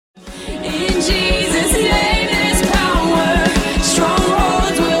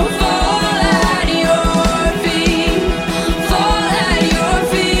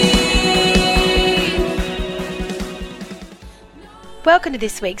Welcome to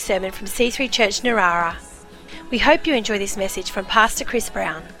this week's sermon from C3 Church Narara. We hope you enjoy this message from Pastor Chris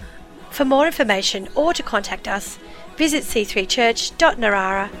Brown. For more information or to contact us, visit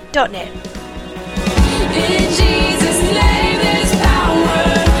c3church.narara.net. In Jesus' name there's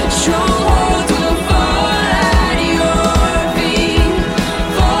power, strongholds will fall at your feet,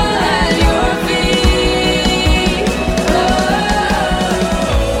 fall at your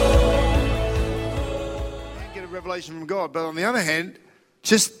feet. Get a revelation from God, but on the other hand,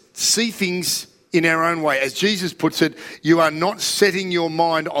 just see things in our own way. As Jesus puts it, you are not setting your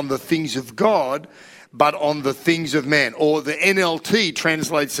mind on the things of God, but on the things of man. Or the NLT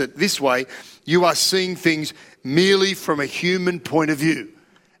translates it this way: you are seeing things merely from a human point of view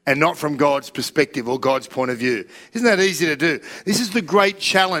and not from God's perspective or God's point of view. Isn't that easy to do? This is the great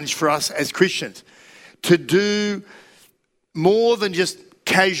challenge for us as Christians, to do more than just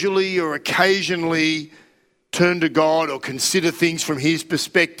casually or occasionally turn to God or consider things from his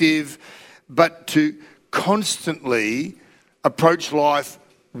perspective, but to constantly approach life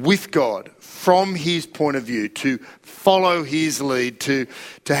with God from his point of view, to follow his lead, to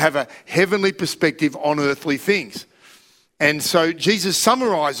have a heavenly perspective on earthly things. And so Jesus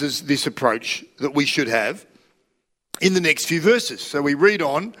summarizes this approach that we should have in the next few verses. So we read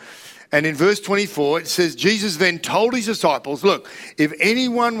on, and in verse 24 it says, Jesus then told his disciples, look, if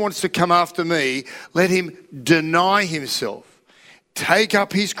anyone wants to come after me, let him deny himself, take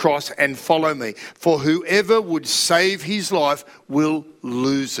up his cross and follow me. For whoever would save his life will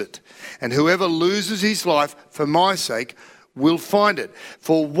lose it. And whoever loses his life for my sake will find it.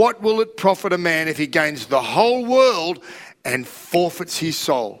 For what will it profit a man if he gains the whole world and forfeits his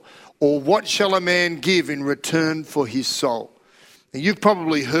soul? Or what shall a man give in return for his soul? Now, you've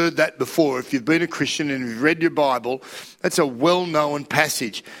probably heard that before if you've been a Christian and you've read your Bible. That's a well-known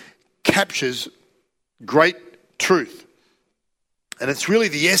passage. Captures great truth. And it's really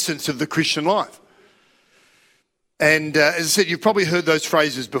the essence of the Christian life. And as I said, you've probably heard those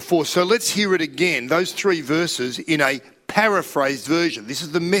phrases before. So let's hear it again, those three verses in a paraphrased version. This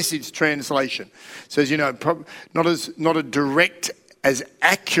is the Message translation. So as you know, not a direct, as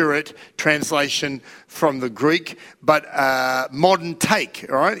accurate translation from the Greek, but a modern take,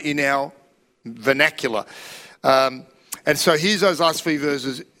 all right, in our vernacular. And so here's those last few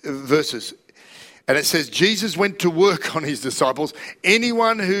verses. And it says, Jesus went to work on his disciples.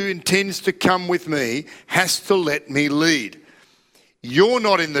 Anyone who intends to come with me has to let me lead. You're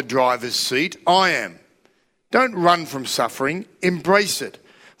not in the driver's seat, I am. Don't run from suffering, embrace it.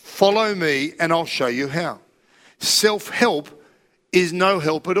 Follow me and I'll show you how. Self-help is no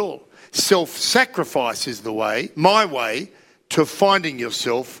help at all. Self-sacrifice is the way, my way, to finding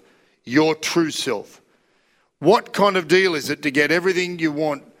yourself, your true self. What kind of deal is it to get everything you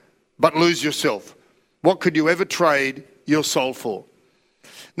want but lose yourself? What could you ever trade your soul for?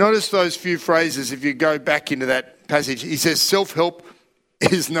 Notice those few phrases if you go back into that passage. He says self-help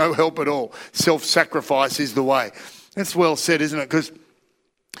is no help at all. Self-sacrifice is the way. That's well said, isn't it? Because,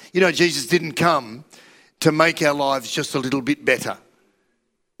 you know, Jesus didn't come to make our lives just a little bit better.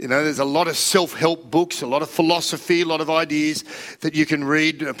 You know, there's a lot of self-help books, a lot of philosophy, a lot of ideas that you can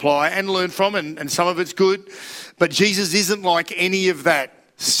read and apply and learn from, and some of it's good. But Jesus isn't like any of that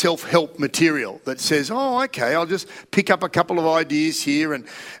self-help material that says, oh, okay, I'll just pick up a couple of ideas here and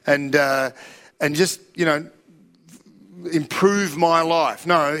just, you know, improve my life.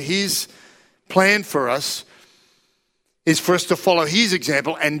 No, his plan for us is for us to follow his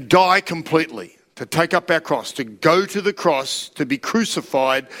example and die completely, to take up our cross, to go to the cross, to be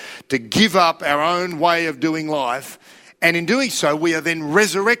crucified, to give up our own way of doing life. And in doing so, we are then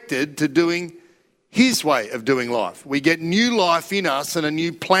resurrected to doing his way of doing life. We get new life in us and a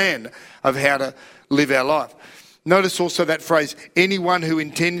new plan of how to live our life. Notice also that phrase, anyone who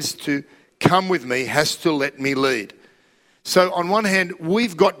intends to come with me has to let me lead. So on one hand,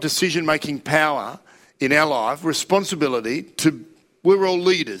 we've got decision-making power in our life, responsibility to, we're all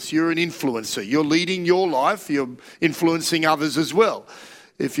leaders. You're an influencer. You're leading your life. You're influencing others as well.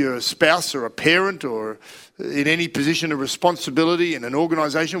 If you're a spouse or a parent or in any position of responsibility in an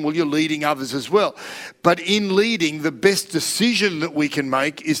organisation, well, you're leading others as well. But in leading, the best decision that we can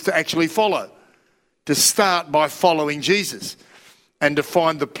make is to actually follow, to start by following Jesus and to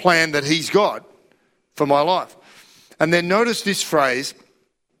find the plan that he's got for my life. And then notice this phrase,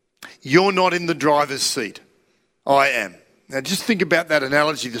 you're not in the driver's seat, I am. Now just think about that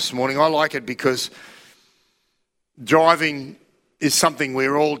analogy this morning. I like it because driving is something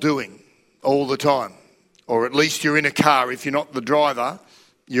we're all doing all the time. Or at least you're in a car. If you're not the driver,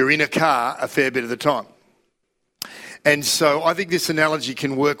 you're in a car a fair bit of the time. And so I think this analogy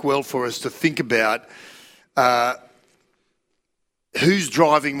can work well for us to think about who's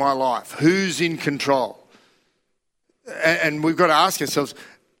driving my life? Who's in control? And we've got to ask ourselves,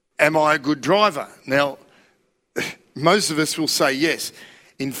 am I a good driver? Now, most of us will say yes.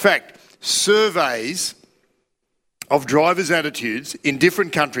 In fact, surveys of drivers' attitudes in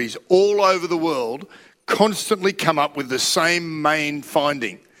different countries all over the world constantly come up with the same main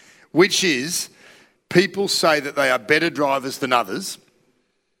finding, which is people say that they are better drivers than others,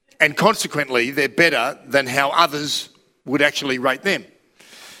 and consequently they're better than how others would actually rate them.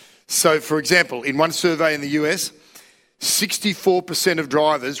 So, for example, in one survey in the US, 64% of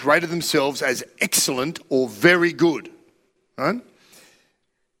drivers rated themselves as excellent or very good, right?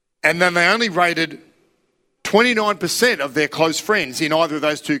 And then they only rated 29% of their close friends in either of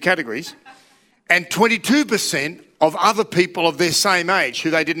those two categories, and 22% of other people of their same age who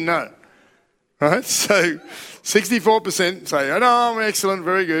they didn't know, right? So 64% say, oh, no, I'm excellent,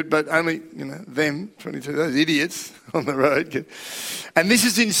 very good, but only, them, 22, those idiots on the road. And this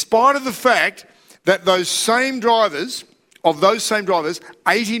is in spite of the fact that those same drivers,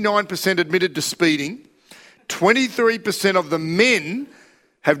 89% admitted to speeding, 23% of the men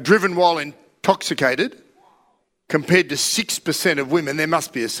have driven while intoxicated, compared to 6% of women. There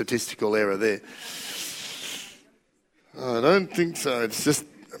must be a statistical error there. I don't think so. It's just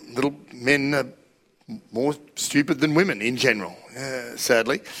little men are more stupid than women in general,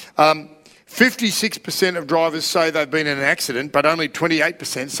 sadly. 56% of drivers say they've been in an accident, but only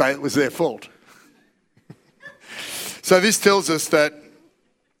 28% say it was their fault. So this tells us that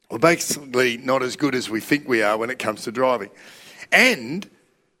we're basically not as good as we think we are when it comes to driving. And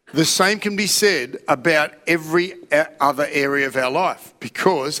the same can be said about every other area of our life,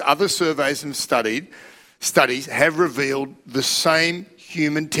 because other surveys and studies have revealed the same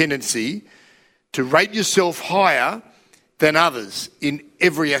human tendency to rate yourself higher than others in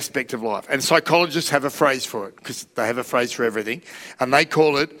every aspect of life. And psychologists have a phrase for it, because they have a phrase for everything, and they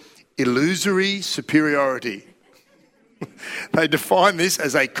call it illusory superiority. They define this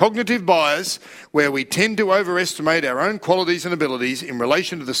as a cognitive bias where we tend to overestimate our own qualities and abilities in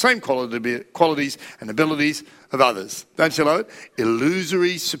relation to the same qualities and abilities of others. Don't you love it?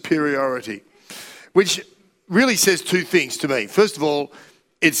 Illusory superiority, which really says two things to me. First of all,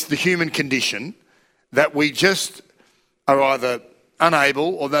 it's the human condition that we just are either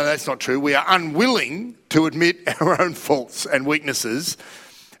unable, or no, that's not true, we are unwilling to admit our own faults and weaknesses.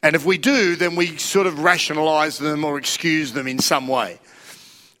 And if we do, then we sort of rationalise them or excuse them in some way.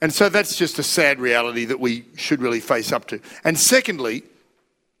 And so that's just a sad reality that we should really face up to. And secondly,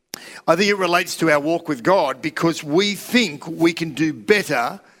 I think it relates to our walk with God, because we think we can do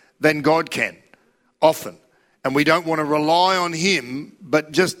better than God can, often. And we don't want to rely on Him,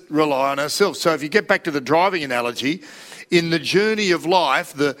 but just rely on ourselves. So if you get back to the driving analogy, in the journey of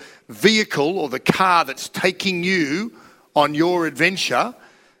life, the vehicle or the car that's taking you on your adventure,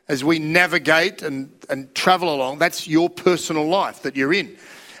 as we navigate and travel along, that's your personal life that you're in.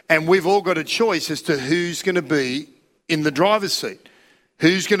 And we've all got a choice as to who's going to be in the driver's seat,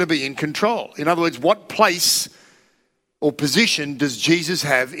 who's going to be in control. In other words, what place or position does Jesus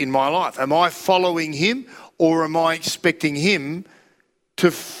have in my life? Am I following Him, or am I expecting Him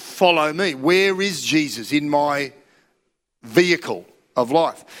to follow me? Where is Jesus in my vehicle of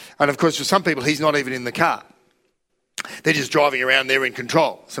life? And of course, for some people, He's not even in the car. They're just driving around there in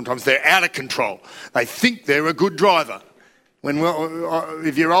control. Sometimes they're out of control. They think they're a good driver.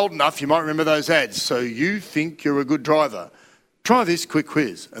 If you're old enough, you might remember those ads. So you think you're a good driver. Try this quick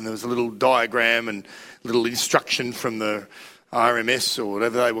quiz. And there was a little diagram and little instruction from the RMS, or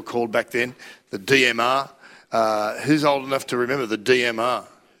whatever they were called back then, the DMR. Who's old enough to remember the DMR,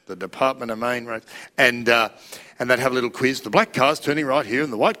 the Department of Main Roads? And they'd have a little quiz. The black car's turning right here,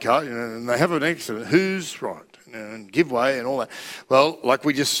 and the white car, and they have an accident. Who's right? And give way and all that. Well, like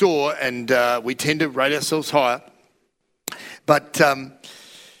we just saw, and we tend to rate ourselves higher. But,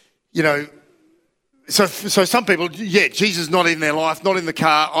 so some people, Jesus not in their life, not in the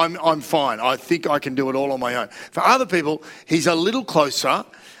car, I'm fine. I think I can do it all on my own. For other people, He's a little closer.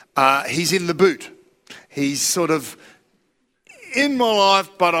 He's in the boot. He's sort of in my life,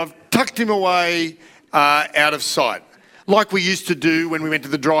 but I've tucked Him away out of sight, like we used to do when we went to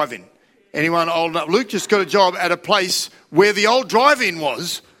the drive-in. Anyone old enough? Luke just got a job at a place where the old drive-in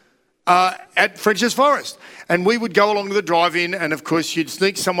was at French's Forest. And we would go along to the drive-in, and of course you'd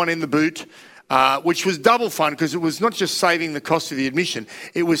sneak someone in the boot, which was double fun, because it was not just saving the cost of the admission,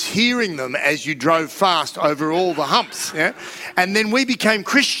 it was hearing them as you drove fast over all the humps. Yeah? And then we became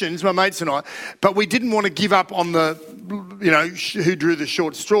Christians, my mates and I, but we didn't want to give up on the, who drew the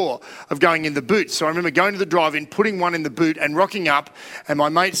short straw of going in the boot. So I remember going to the drive-in, putting one in the boot and rocking up, and my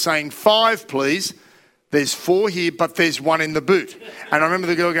mate saying, 5 please, there's 4 here, but there's 1 in the boot. And I remember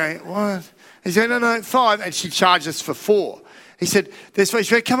the girl going, what? He said, no, 5. And she charged us for 4. He said, there's 4.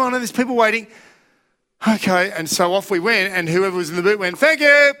 She said, come on, there's people waiting. Okay, and so off we went, and whoever was in the boot went, thank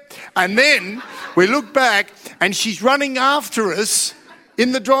you. And then we looked back, and she's running after us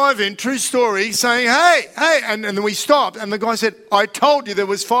in the drive-in, true story, saying, hey, and then we stopped, and the guy said, I told you there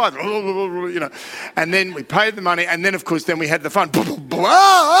was 5, you know. And then we paid the money, and then, of course, then we had the fun.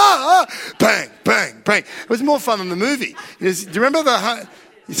 Bang, bang, bang. It was more fun than the movie. Do you remember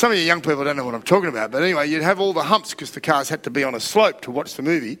some of you young people don't know what I'm talking about, but anyway, you'd have all the humps because the cars had to be on a slope to watch the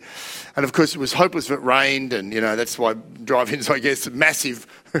movie. And of course, it was hopeless if it rained, and, you know, that's why drive-ins, I guess, massive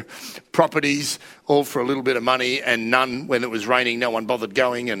properties, all for a little bit of money, and none when it was raining, no one bothered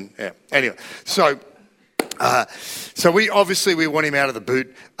going. And yeah. Anyway, so we want him out of the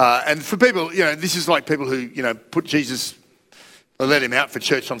boot. And for people, you know, this is like people who, you know, put Jesus, let him out for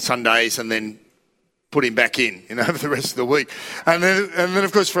church on Sundays and then put him back in, you know, for the rest of the week. And then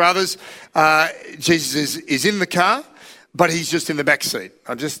of course, for others, Jesus is in the car, but he's just in the back seat.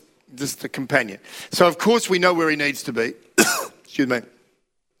 Just a companion. So, of course, we know where he needs to be. Excuse me.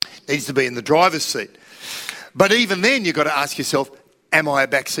 Needs to be in the driver's seat. But even then, you've got to ask yourself, am I a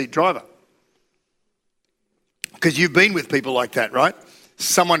backseat driver? Because you've been with people like that, right?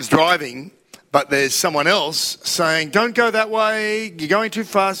 Someone's driving, but there's someone else saying, don't go that way, you're going too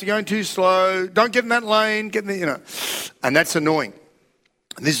fast, you're going too slow, don't get in that lane, get in the, you know. And that's annoying.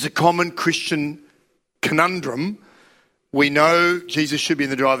 This is a common Christian conundrum. We know Jesus should be in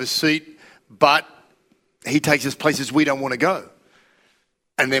the driver's seat, but he takes us places we don't want to go.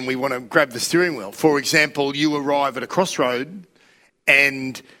 And then we want to grab the steering wheel. For example, you arrive at a crossroad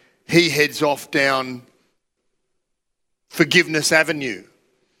and he heads off down Forgiveness Avenue.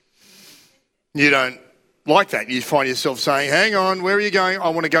 You don't like that. You find yourself saying, hang on, where are you going? I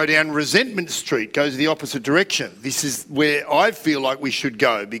want to go down Resentment Street. Goes the opposite direction. This is where I feel like we should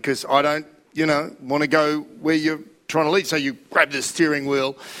go because I don't, you know, want to go where you're trying to lead. So you grab the steering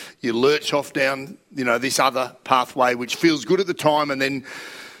wheel, you lurch off down, you know, this other pathway, which feels good at the time, and then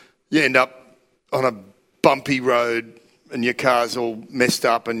you end up on a bumpy road and your car's all messed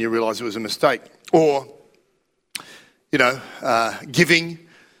up and you realise it was a mistake. Or, you know, giving.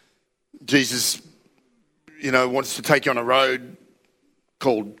 Jesus, you know, wants to take you on a road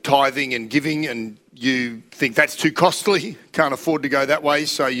called tithing and giving, and you think that's too costly, can't afford to go that way,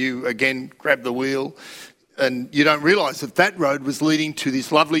 so you, again, grab the wheel, and you don't realise that road was leading to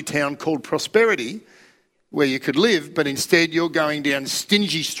this lovely town called Prosperity, where you could live, but instead you're going down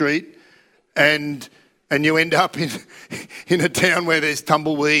Stingy Street, and you end up in a town where there's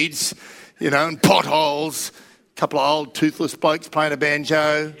tumbleweeds, you know, and potholes, a couple of old toothless blokes playing a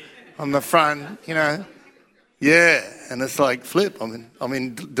banjo on the front, you know. Yeah, and it's like, flip, I'm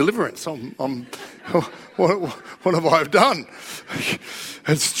in deliverance. What have I done?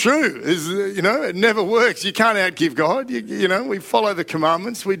 It's true. You know, it never works. You can't outgive God. You know, we follow the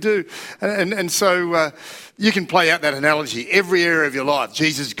commandments. We do. And so you can play out that analogy. Every area of your life,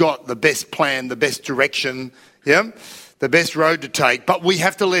 Jesus got the best plan, the best direction, yeah, the best road to take, but we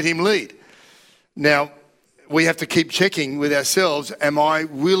have to let him lead. Now, we have to keep checking with ourselves, am I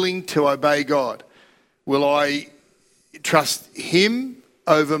willing to obey God? Will I trust him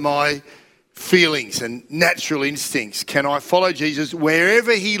over my feelings and natural instincts? Can I follow Jesus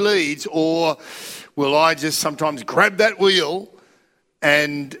wherever he leads, or will I just sometimes grab that wheel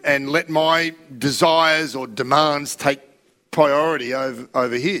and let my desires or demands take priority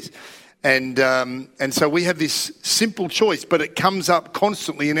over his? And so we have this simple choice, but it comes up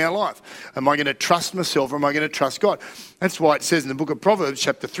constantly in our life. Am I going to trust myself or am I going to trust God? That's why it says in the book of Proverbs,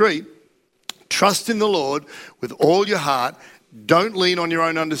 chapter 3, trust in the Lord with all your heart. Don't lean on your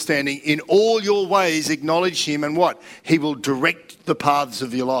own understanding. In all your ways, acknowledge him, and what? He will direct the paths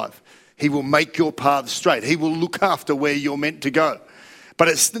of your life. He will make your paths straight. He will look after where you're meant to go. But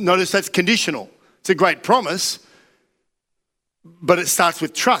notice that's conditional. It's a great promise, but it starts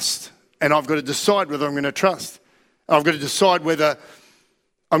with trust. And I've got to decide whether I'm going to trust. I've got to decide whether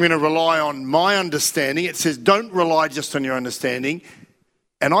I'm going to rely on my understanding. It says don't rely just on your understanding.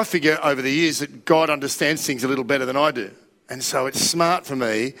 And I figure over the years that God understands things a little better than I do. And so it's smart for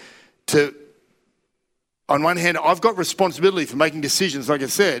me to, on one hand, I've got responsibility for making decisions, like I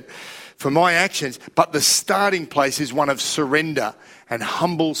said, for my actions. But the starting place is one of surrender and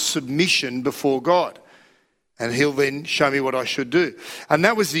humble submission before God. And he'll then show me what I should do. And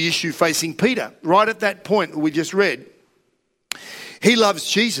that was the issue facing Peter. Right at that point we just read, he loves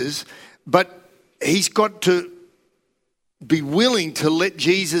Jesus, but he's got to be willing to let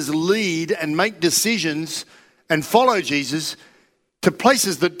Jesus lead and make decisions and follow Jesus to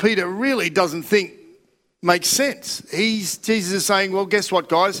places that Peter really doesn't think makes sense. Jesus is saying, well, guess what,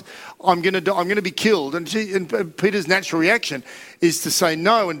 guys? I'm going to be killed. And Peter's natural reaction is to say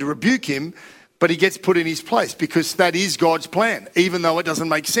no and to rebuke him, but he gets put in his place because that is God's plan, even though it doesn't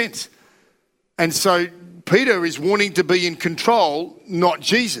make sense. And so Peter is wanting to be in control, not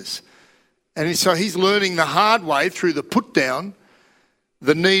Jesus. And so he's learning the hard way through the put down,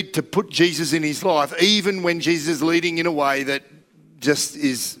 the need to put Jesus in his life, even when Jesus is leading in a way that just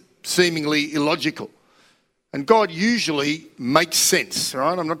is seemingly illogical. And God usually makes sense,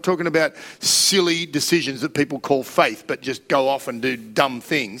 right? I'm not talking about silly decisions that people call faith, but just go off and do dumb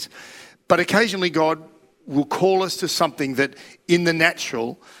things. But occasionally God will call us to something that in the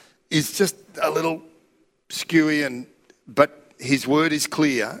natural is just a little skewy, but his word is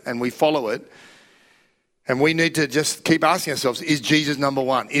clear and we follow it. And we need to just keep asking ourselves, is Jesus number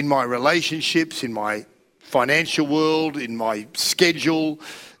one? In my relationships, in my financial world, in my schedule,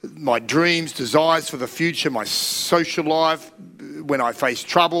 my dreams, desires for the future, my social life, when I face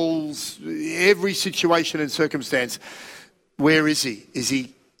troubles, every situation and circumstance, where is he? Is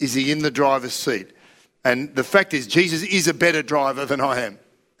he in the driver's seat? And the fact is, Jesus is a better driver than I am,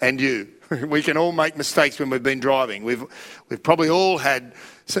 and you. We can all make mistakes when we've been driving. We've probably all had,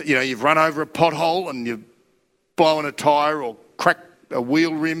 you've run over a pothole and you've blown a tyre or cracked a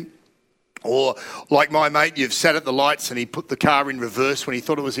wheel rim. Or like my mate, you've sat at the lights and he put the car in reverse when he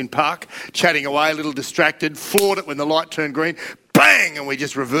thought it was in park, chatting away, a little distracted, floored it when the light turned green, bang, and we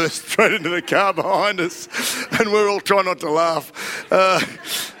just reversed straight into the car behind us. And we're all trying not to laugh.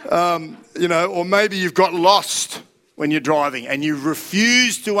 Or maybe you've got lost when you're driving and you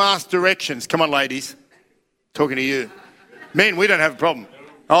refuse to ask directions. Come on, ladies, talking to you. Men, we don't have a problem.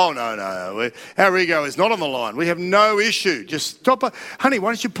 Oh, no. Our ego is not on the line. We have no issue. Just stop. Honey, why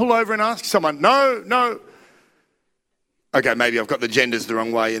don't you pull over and ask someone? No. Okay, maybe I've got the genders the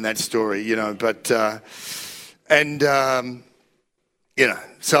wrong way in that story, but,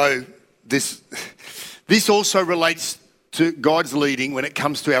 so this also relates to God's leading when it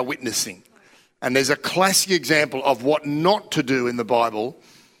comes to our witnessing. And there's a classic example of what not to do in the Bible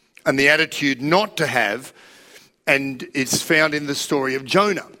and the attitude not to have. And it's found in the story of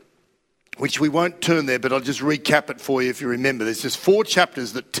Jonah, which we won't turn there, but I'll just recap it for you if you remember. There's just 4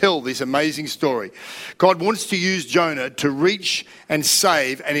 chapters that tell this amazing story. God wants to use Jonah to reach and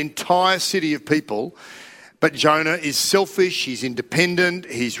save an entire city of people, but Jonah is selfish, he's independent,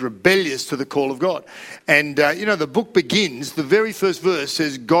 he's rebellious to the call of God. And, the book begins, the very first verse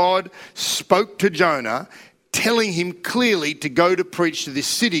says, God spoke to Jonah, telling him clearly to go to preach to this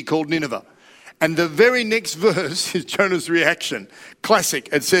city called Nineveh. And the very next verse is Jonah's reaction. Classic.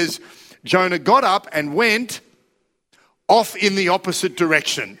 It says, Jonah got up and went off in the opposite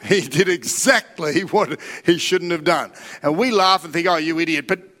direction. He did exactly what he shouldn't have done. And we laugh and think, oh, you idiot.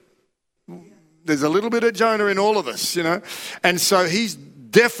 But there's a little bit of Jonah in all of us, And so he's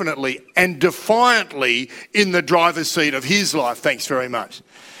definitely and defiantly in the driver's seat of his life. Thanks very much.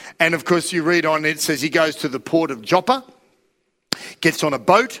 And of course, you read on, it says he goes to the port of Joppa, gets on a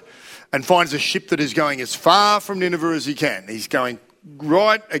boat, and finds a ship that is going as far from Nineveh as he can. He's going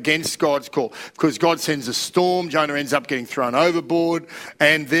right against God's call. Because God sends a storm, Jonah ends up getting thrown overboard,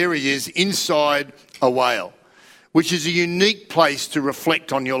 and there he is inside a whale, which is a unique place to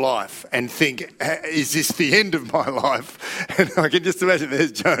reflect on your life and think, is this the end of my life? And I can just imagine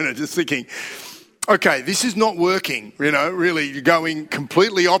there's Jonah just thinking, okay, this is not working, really going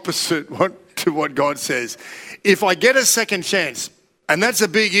completely opposite to what God says. If I get a second chance, and that's a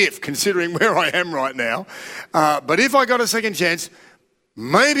big if, considering where I am right now. But if I got a second chance,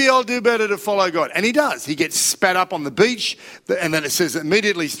 maybe I'll do better to follow God. And he does. He gets spat up on the beach. And then it says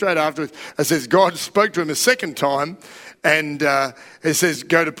immediately straight afterwards, it says God spoke to him a second time. And it says,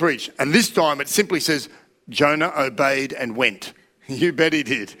 go to preach. And this time it simply says, Jonah obeyed and went. You bet he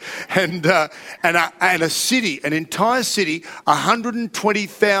did. And a city, an entire city,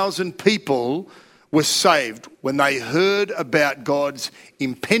 120,000 people were saved when they heard about God's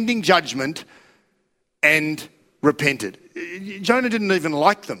impending judgment and repented. Jonah didn't even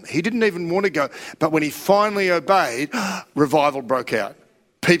like them. He didn't even want to go. But when he finally obeyed, revival broke out.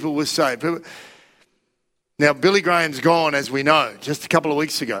 People were saved. Now, Billy Graham's gone, as we know, just a couple of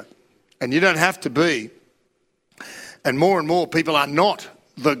weeks ago. And you don't have to be. And more people are not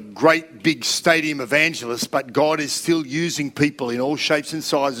the great big stadium evangelists, but God is still using people in all shapes and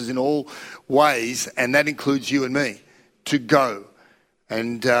sizes, in all ways, and that includes you and me, to go.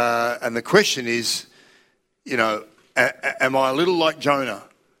 And the question is, am I a little like Jonah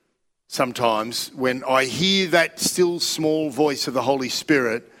sometimes when I hear that still small voice of the Holy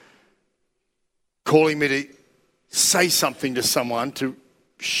Spirit calling me to say something to someone, to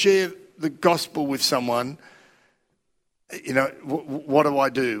share the gospel with someone, what do I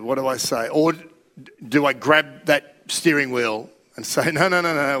do? What do I say? Or do I grab that steering wheel and say, no,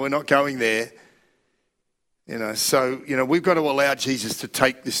 we're not going there? We've got to allow Jesus to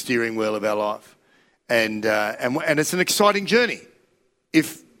take the steering wheel of our life. And it's an exciting journey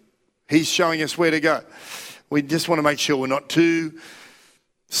if he's showing us where to go. We just want to make sure we're not too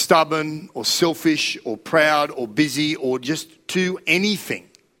stubborn or selfish or proud or busy or just too anything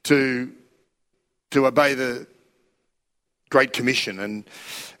to obey the Great Commission.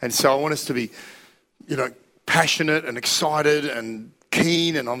 And so I want us to be, passionate and excited and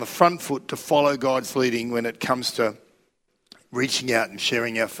keen and on the front foot to follow God's leading when it comes to reaching out and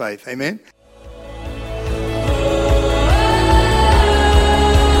sharing our faith. Amen?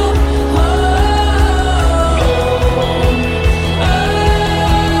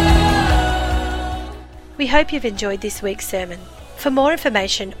 We hope you've enjoyed this week's sermon. For more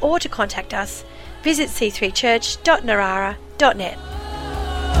information or to contact us, visit c3church.narara.net.